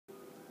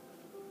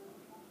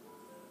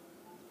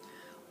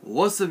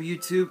What's up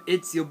YouTube,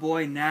 it's your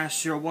boy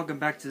Nash here, welcome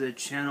back to the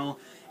channel,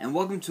 and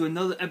welcome to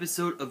another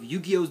episode of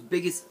Yu-Gi-Oh's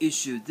Biggest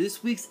Issue.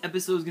 This week's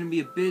episode is going to be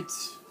a bit...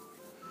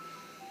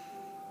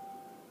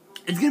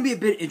 It's going to be a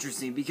bit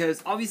interesting,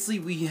 because obviously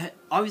you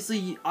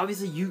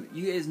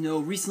guys know,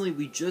 recently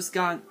we just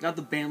got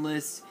the ban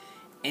list,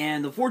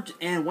 and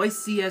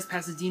YCS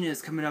Pasadena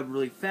is coming up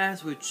really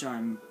fast, which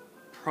I'm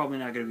probably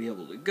not going to be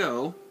able to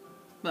go,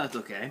 but that's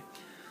okay.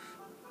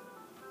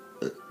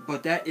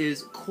 But that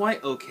is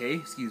quite okay,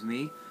 excuse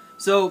me.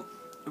 So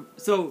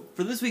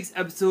for this week's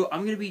episode,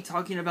 I'm going to be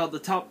talking about the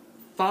top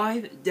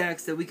 5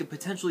 decks that we could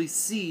potentially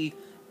see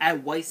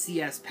at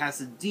YCS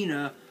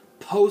Pasadena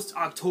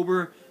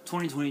post-October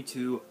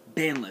 2022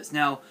 ban list.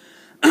 Now,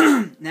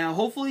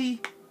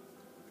 hopefully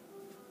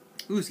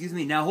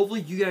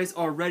you guys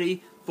are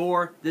ready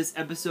for this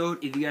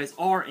episode. If you guys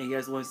are, and you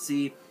guys want to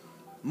see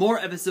more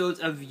episodes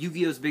of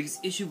Yu-Gi-Oh's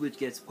Biggest Issue, which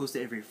gets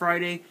posted every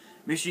Friday,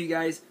 make sure you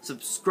guys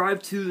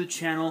subscribe to the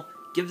channel,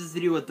 give this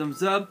video a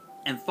thumbs up,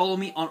 and follow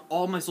me on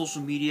all my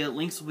social media.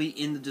 Links will be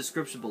in the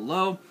description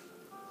below,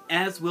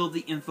 as will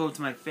the info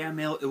to my fan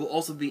mail. It will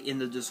also be in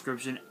the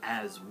description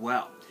as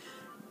well.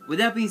 With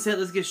that being said,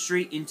 let's get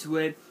straight into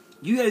it.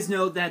 You guys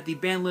know that the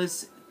ban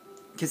list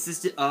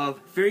consisted of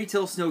Fairy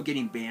Tail Snow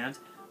getting banned,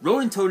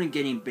 Ronin Totem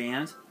getting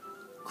banned,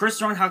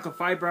 Crystron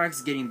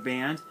Haka-Fibrax getting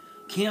banned,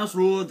 Chaos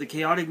Ruler, the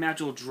Chaotic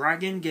Magical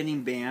Dragon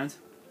getting banned,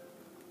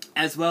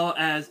 as well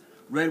as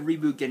Red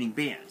Reboot getting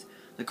banned.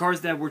 The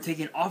cards that were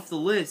taken off the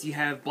list, you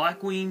have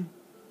Blackwing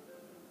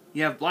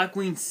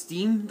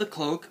Steam the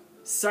Cloak,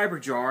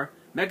 Cyberjar,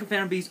 Mega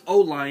Phantom Beast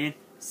O-Lion,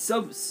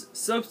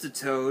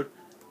 Substitute,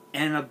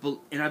 and of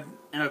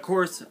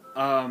course,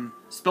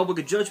 Spellbook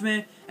of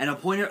Judgment, and a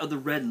Pointer of the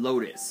Red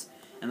Lotus.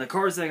 And the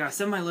cards that got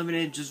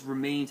semi-limited just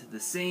remained the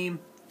same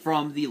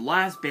from the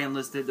last ban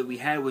list that we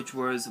had, which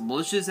was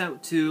Malicious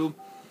at 2,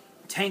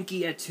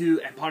 Tanky at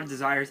 2, and Pot of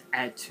Desires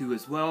at 2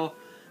 as well.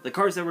 The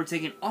cards that were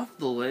taken off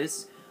the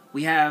list,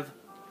 we have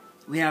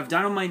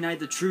Dynamite Knight,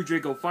 the True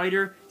Draco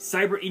Fighter,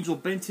 Cyber Angel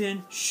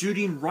Benton,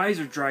 Shooting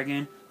Riser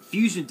Dragon,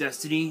 Fusion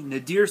Destiny,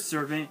 Nadir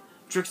Servant,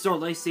 Trickstar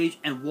Light Stage,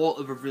 and Wall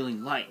of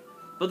Revealing Light.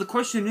 But the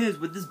question is,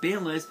 with this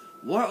ban list,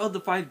 what are the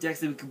 5 decks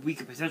that we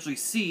could potentially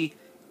see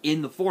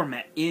in the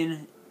format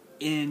in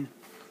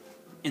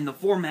the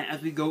format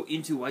as we go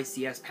into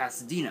YCS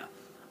Pasadena?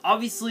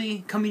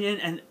 Obviously, coming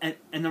in at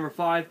number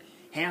 5,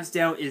 hands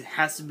down, it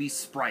has to be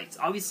Sprites.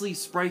 Obviously,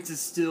 Sprites is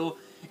still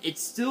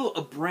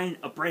a brand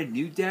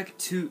new deck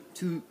to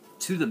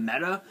the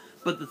meta.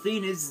 But the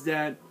thing is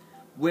that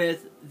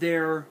with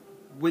their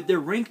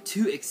rank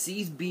 2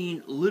 Exceeds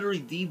being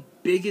literally the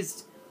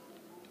biggest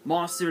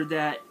monster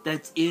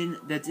that's in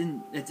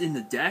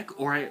the deck,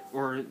 or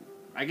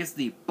I guess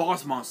the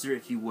boss monster,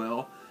 if you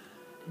will,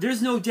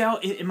 there's no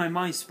doubt in my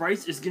mind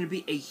Sprites is going to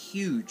be a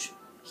huge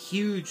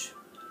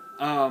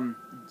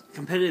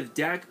competitive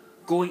deck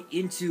going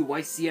into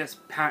YCS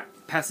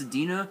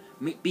Pasadena,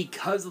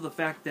 because of the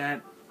fact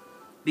that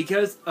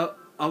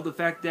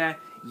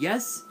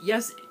yes,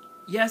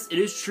 it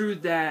is true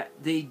that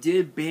they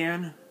did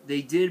ban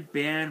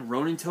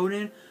Ronin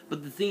Totem,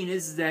 but the thing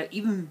is that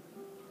even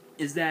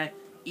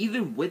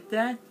with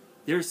that,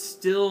 there's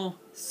still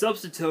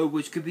Substitute,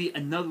 which could be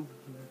a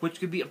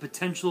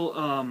potential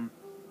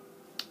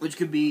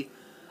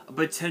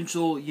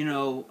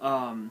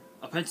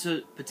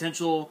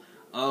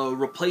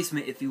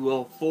replacement, if you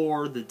will,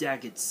 for the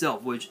deck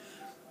itself, which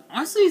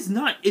honestly is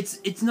not.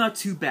 It's not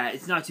too bad.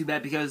 It's not too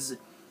bad because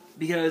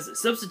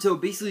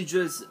Substitute basically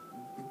just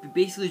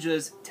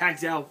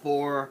tags out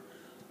for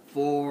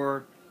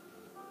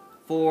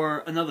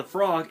another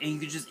frog, and you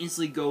could just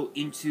instantly go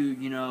into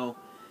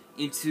one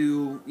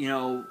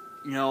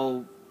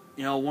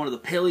of the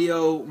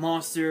paleo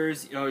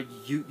monsters.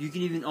 You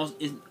can even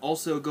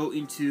also go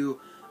into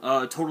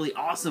Totally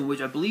Awesome, which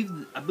I believe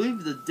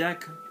the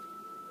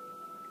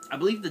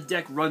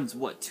deck runs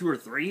what, 2 or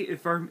 3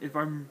 if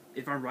I'm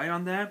right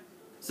on that.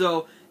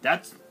 So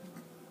that's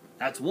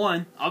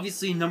one.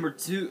 Obviously number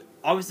 2,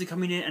 obviously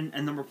coming in,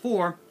 and number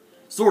 4,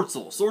 Sword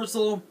Soul. Sword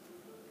Soul.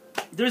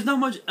 There's not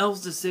much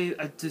else to say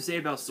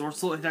about Sword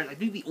Soul. In fact, I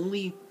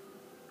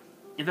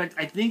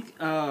think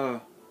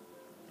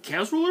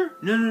Chaos Ruler?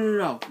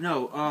 No.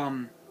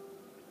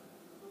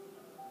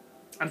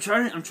 I'm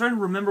trying to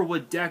remember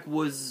what deck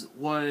was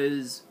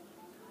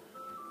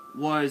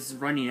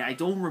running it. I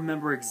don't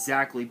remember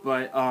exactly,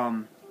 but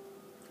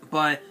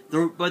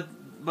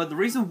the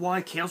reason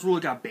why Chaos Ruler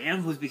got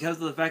banned was because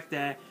of the fact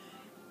that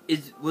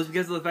it's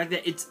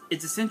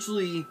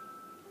essentially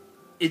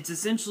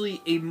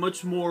a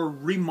much more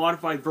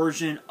remodified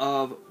version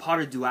of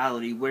Pot of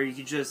Duality, where you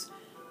can just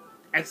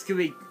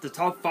excavate the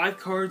top 5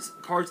 cards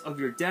of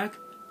your deck,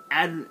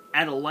 add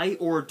a light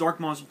or a dark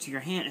monster to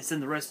your hand, and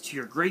send the rest to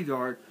your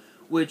graveyard,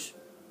 which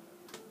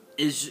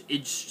is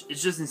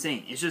just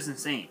insane. It's just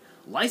insane.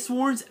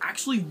 Lightsworns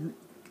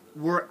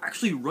were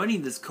actually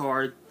running this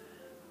card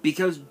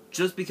because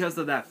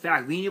of that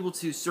fact, being able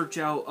to search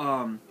out,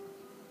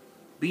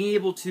 being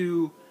able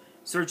to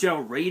search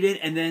out Raiden,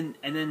 and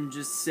then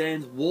just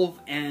send Wolf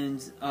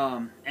and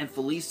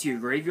Felice to your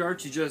graveyard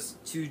to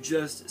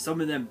just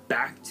summon them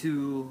back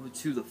to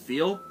the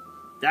field.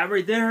 That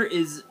right there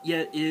is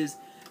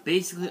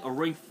basically a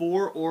rank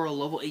 4 or a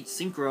level 8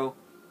 synchro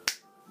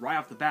right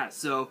off the bat.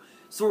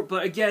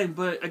 But again,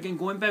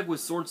 going back with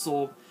Sword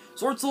Soul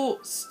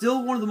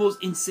still one of the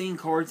most insane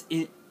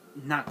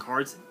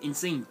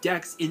insane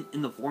decks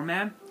in the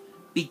format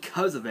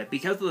because of it.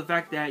 Because of the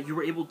fact that you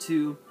were able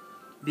to,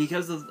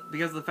 because of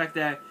the fact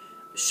that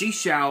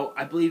Shishao,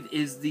 I believe,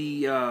 is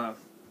the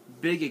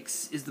big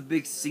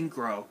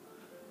synchro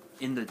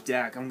in the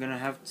deck. I'm gonna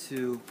have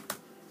to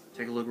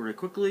take a look really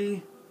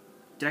quickly.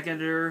 Deck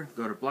editor,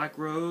 go to Black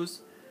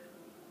Rose.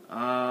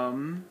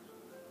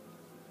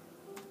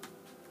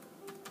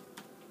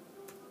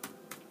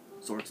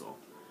 Sword Soul.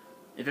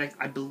 In fact,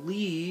 I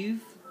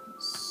believe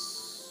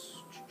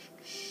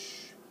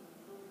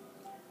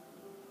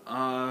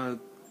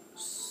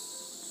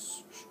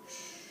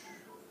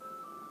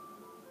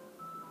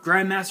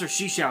Grandmaster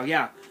Shishao,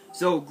 yeah.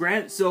 So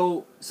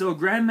Grandmaster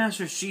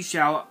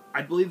Shishao,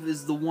 I believe,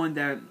 is the one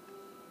that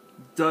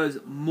does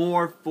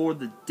more for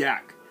the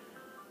deck.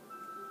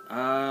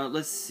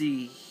 Let's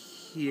see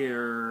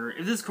here.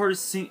 If this card is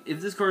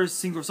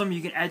synchro summon,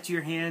 you can add to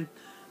your hand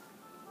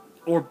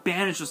or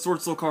banish a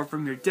Sword Soul card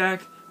from your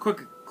deck.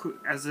 Quick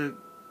as a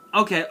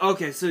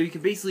okay. So you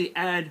can basically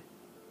add.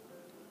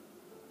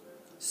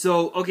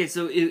 So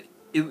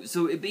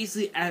it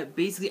basically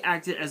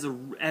acted as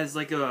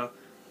like a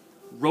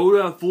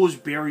Rhoda Foolish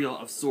Burial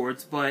of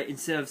sorts, but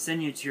instead of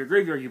sending it to your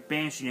graveyard, you're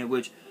banishing it,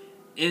 which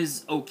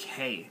is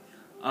okay.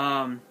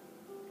 Quick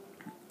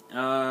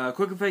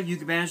effect, you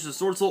can banish the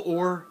Sword Soul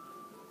or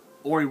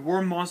a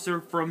Worm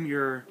monster from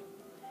your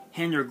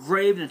hand or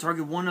grave, and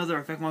target one other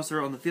effect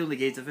monster on the field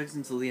negates effects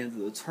until the end of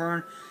the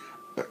turn.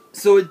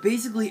 So it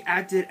basically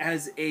acted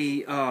as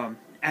a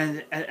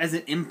as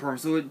an imperm.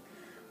 So it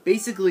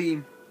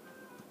basically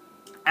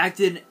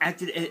acted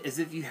as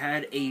if you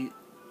had a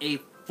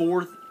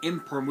fourth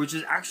imperm, which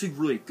is actually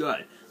really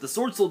good. The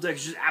Sword Soul deck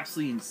is just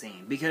absolutely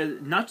insane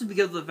because not just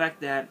because of the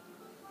fact that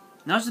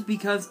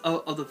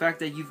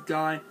you've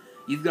got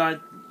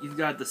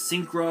the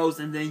synchros,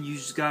 and then you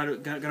just got a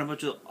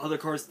bunch of other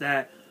cards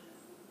that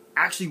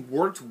actually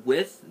worked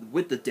with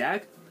the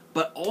deck,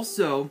 but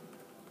also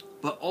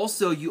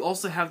you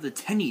also have the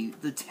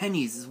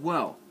tennies as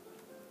well.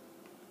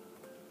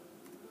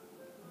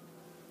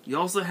 You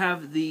also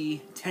have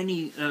the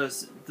tenny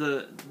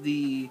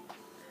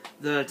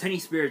the tenny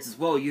spirits as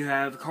well. You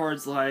have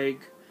cards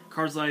like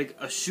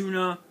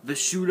Ashuna,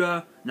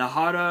 Vishuddha,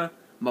 Nahata,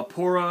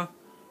 Mapura,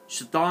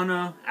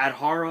 Shatana,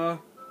 Adhara.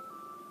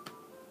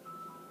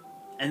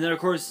 And then, of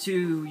course,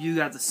 too, you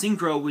got the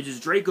Synchro, which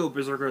is Draco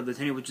Berserker of the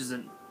Tenny, which is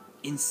an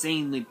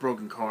insanely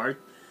broken card.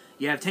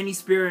 You have Tenny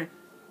Spirit.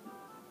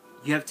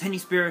 You have Tenny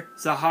Spirit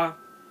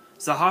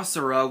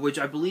Sahasrara, which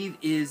I believe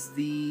is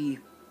the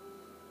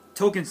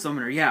token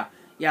summoner. Yeah.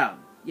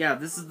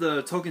 This is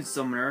the token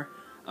summoner.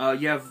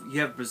 You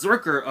have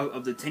Berserker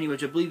of the Tenny,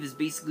 which I believe is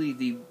basically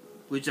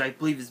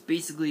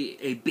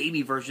a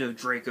baby version of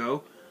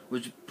Draco,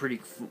 which is pretty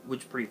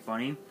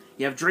funny.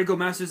 You have Draco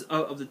Masters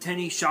of the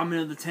Tenny, Shaman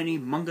of the Tenny,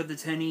 Monk of the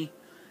Tenny.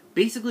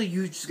 Basically,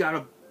 you just got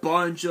a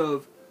bunch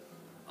of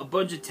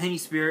Tenny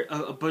Spirit,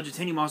 a bunch of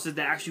Tenny monsters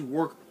that actually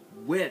work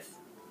with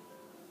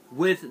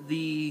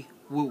the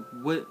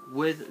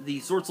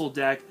Sword Soul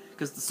deck,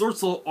 because the Sword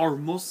Soul are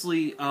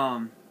mostly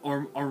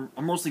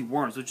mostly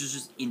worms, which is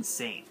just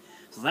insane.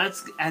 So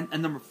that's and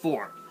number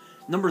 4.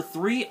 Number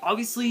 3,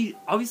 obviously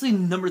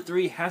number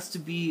 3 has to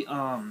be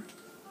oh,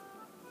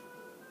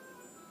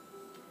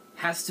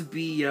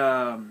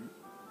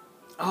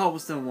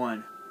 what's that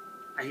one?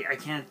 I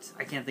can't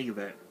think of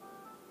it.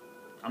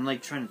 I'm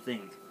like trying to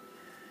think.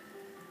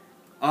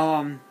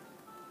 One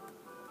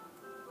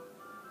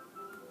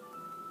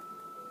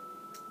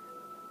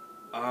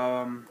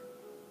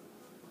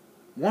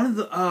of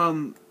the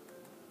oh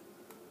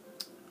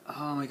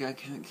my god, I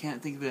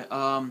can't think of it.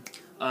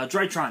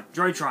 Drytron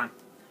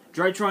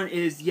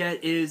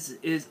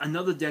is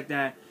another deck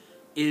that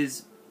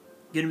is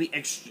gonna be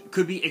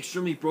could be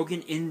extremely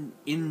broken in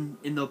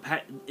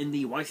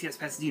the YCS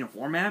Pasadena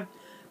format,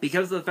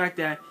 because of the fact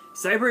that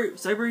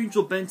Cyber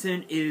Angel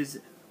Benton is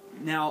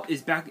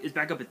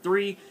back up at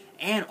 3,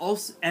 and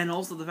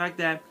also the fact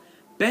that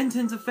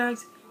Benton's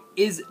effect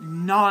is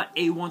not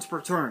a once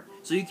per turn,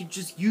 so you can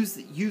just use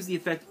the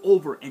effect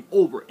over and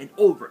over and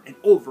over and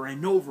over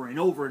and over and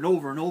over and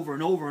over and over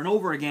and over and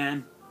over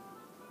again,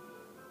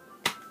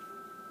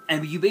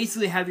 and you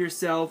basically have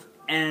yourself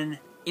an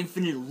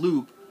infinite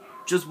loop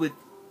just with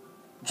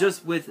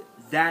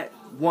that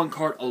one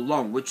card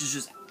alone, which is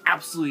just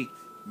absolutely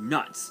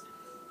nuts.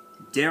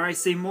 Dare I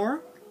say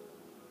more?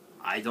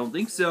 I don't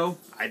think so.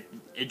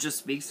 It just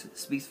speaks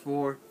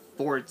for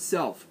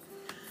itself.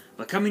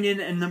 But coming in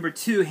at number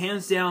 2,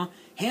 hands down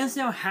has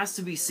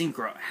to be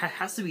Synchro.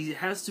 Has to be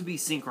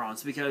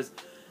Synchrons,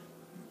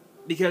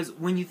 because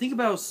when you think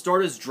about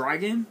Stardust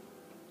Dragon,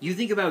 you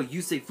think about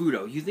Yusei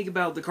Fudo. You think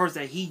about the cards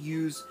that he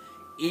used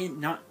in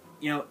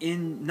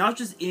in not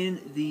just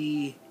in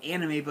the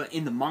anime but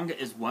in the manga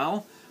as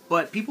well.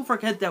 But people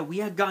forget that we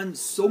had gotten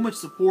so much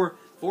support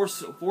for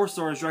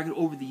Stars Dragon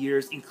over the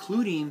years,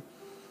 including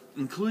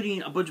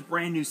a bunch of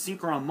brand new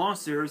Synchron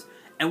monsters,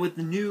 and with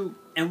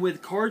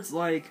cards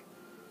like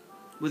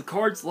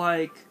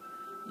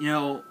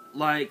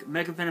like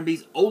Mega Phantom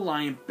Beast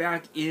O-Lion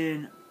back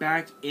in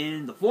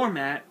the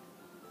format,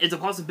 it's a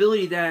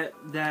possibility that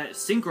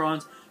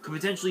Synchrons could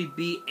potentially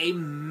be a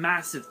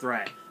massive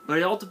threat. But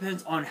it all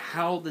depends on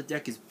how the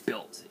deck is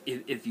built,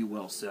 if you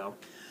will. So,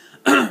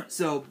 and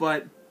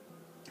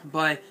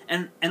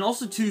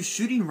also too,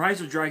 Shooting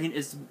Riser Dragon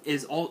is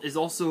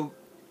also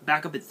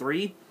back up at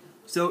 3,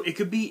 so it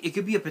could be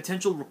a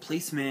potential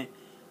replacement.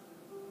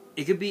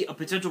 It could be a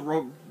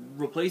potential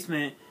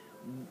replacement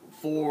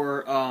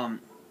for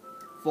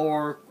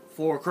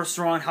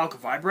Crystron Halka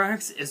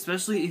Vibrax,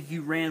 especially if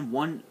you ran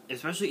one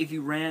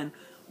Halka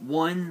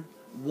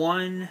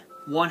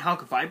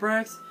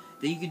Vibrax,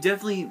 then you could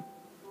definitely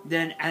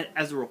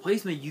as a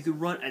replacement you could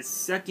run a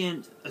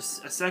second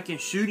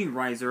Shooting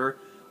Riser,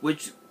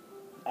 which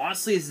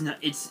honestly is not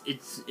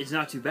it's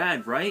not too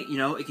bad, right? You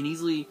know, it can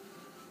easily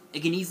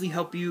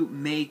help you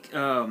make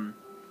Cosmic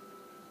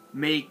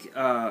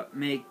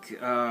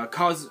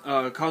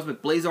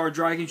Blazar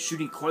Dragon,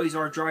 Shooting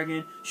Quasar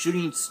Dragon,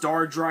 Shooting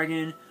Star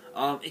Dragon.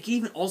 It can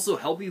even also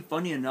help you,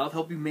 funny enough,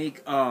 help you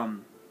make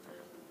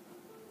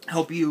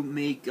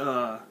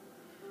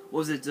what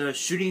was it,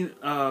 Shooting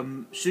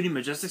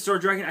Majestic Star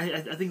Dragon,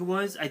 I think it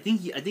was. I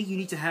think you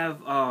need to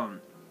have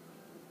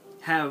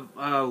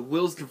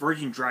Will's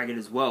Converging Dragon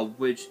as well,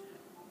 which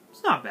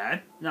is not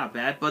bad,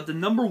 but the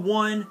number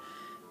one,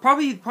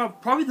 probably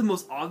the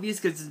most obvious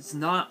because it's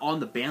not on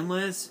the ban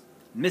list,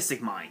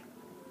 Mystic Mine.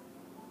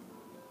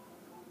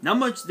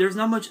 There's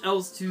not much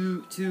else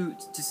to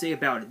say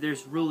about it.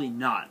 There's really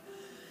not.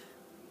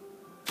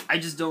 I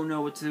just don't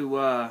know what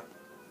to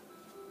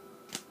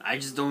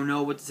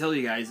tell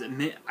you guys.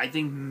 I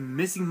think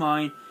Mystic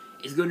Mine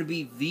is going to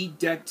be the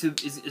deck to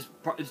it's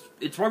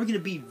probably going to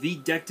be the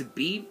deck to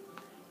beat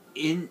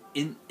in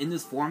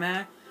this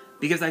format,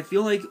 because I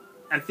feel like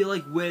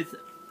with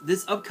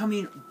this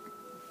upcoming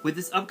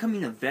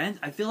event,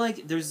 I feel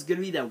like there's going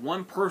to be that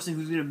one person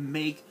who's going to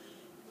make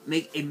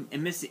a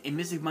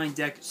Mystic Mine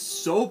deck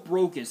so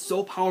broken,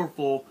 so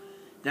powerful,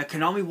 that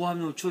Konami will have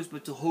no choice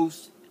but to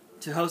host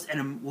an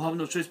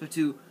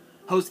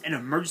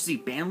emergency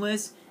ban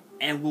list,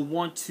 and will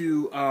want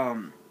to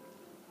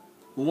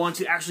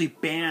actually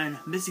ban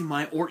Mystic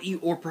Mine,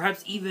 or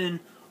perhaps even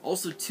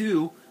also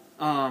too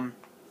the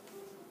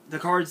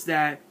cards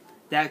that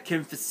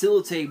can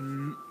facilitate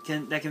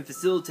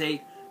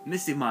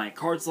Mystic Mine,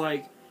 cards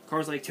like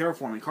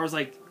Terraforming, cards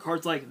like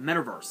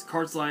Metaverse,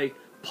 cards like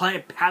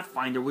Planet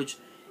Pathfinder, which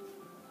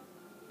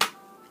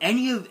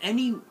any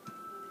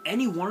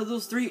one of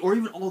those three, or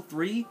even all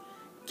three,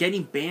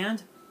 getting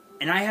banned,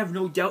 and I have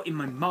no doubt in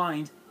my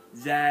mind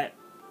that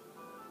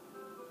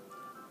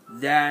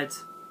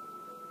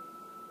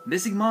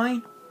Mystic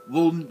Mine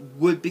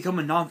would become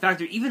a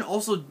non-factor. Even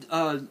also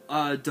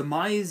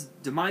demise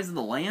of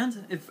the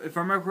land, if I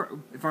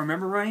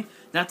remember right.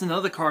 That's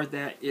another card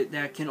that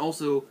can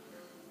also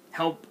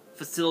help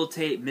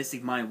facilitate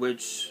Mystic Mine,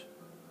 which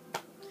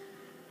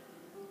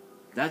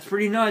that's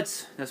pretty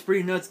nuts. That's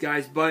pretty nuts,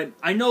 guys. But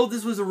I know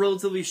this was a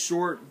relatively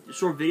short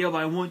video,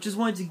 but I just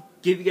wanted to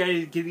give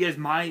you guys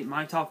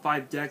my top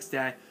 5 decks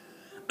that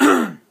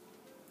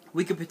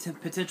we could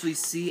potentially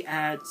see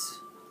at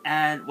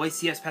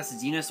YCS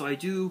Pasadena.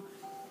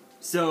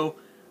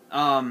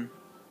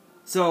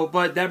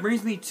 But that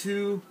brings me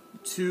to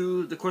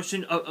the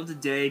question of the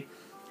day.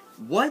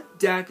 What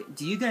deck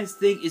do you guys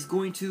think is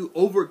going to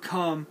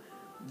overcome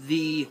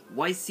the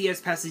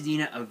YCS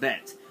Pasadena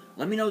event?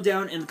 Let me know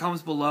down in the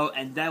comments below,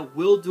 and that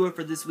will do it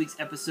for this week's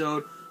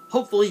episode.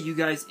 Hopefully you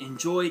guys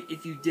enjoyed.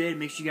 If you did,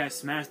 make sure you guys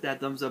smash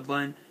that thumbs up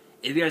button.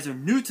 If you guys are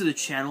new to the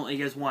channel and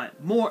you guys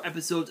want more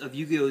episodes of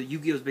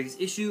Yu-Gi-Oh's Biggest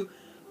Issue,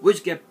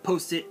 which get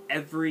posted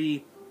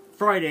every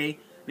Friday,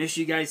 make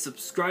sure you guys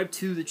subscribe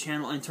to the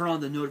channel and turn on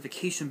the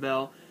notification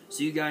bell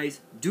so you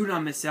guys do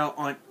not miss out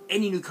on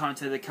any new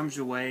content that comes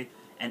your way.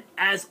 And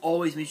as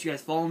always, make sure you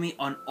guys follow me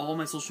on all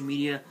my social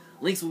media.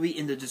 Links will be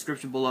in the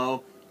description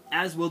below,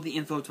 as will the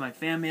info to my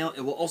fan mail.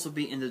 It will also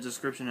be in the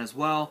description as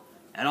well.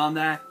 And on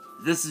that,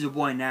 this is your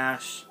boy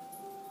Nash,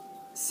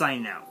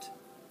 signing out.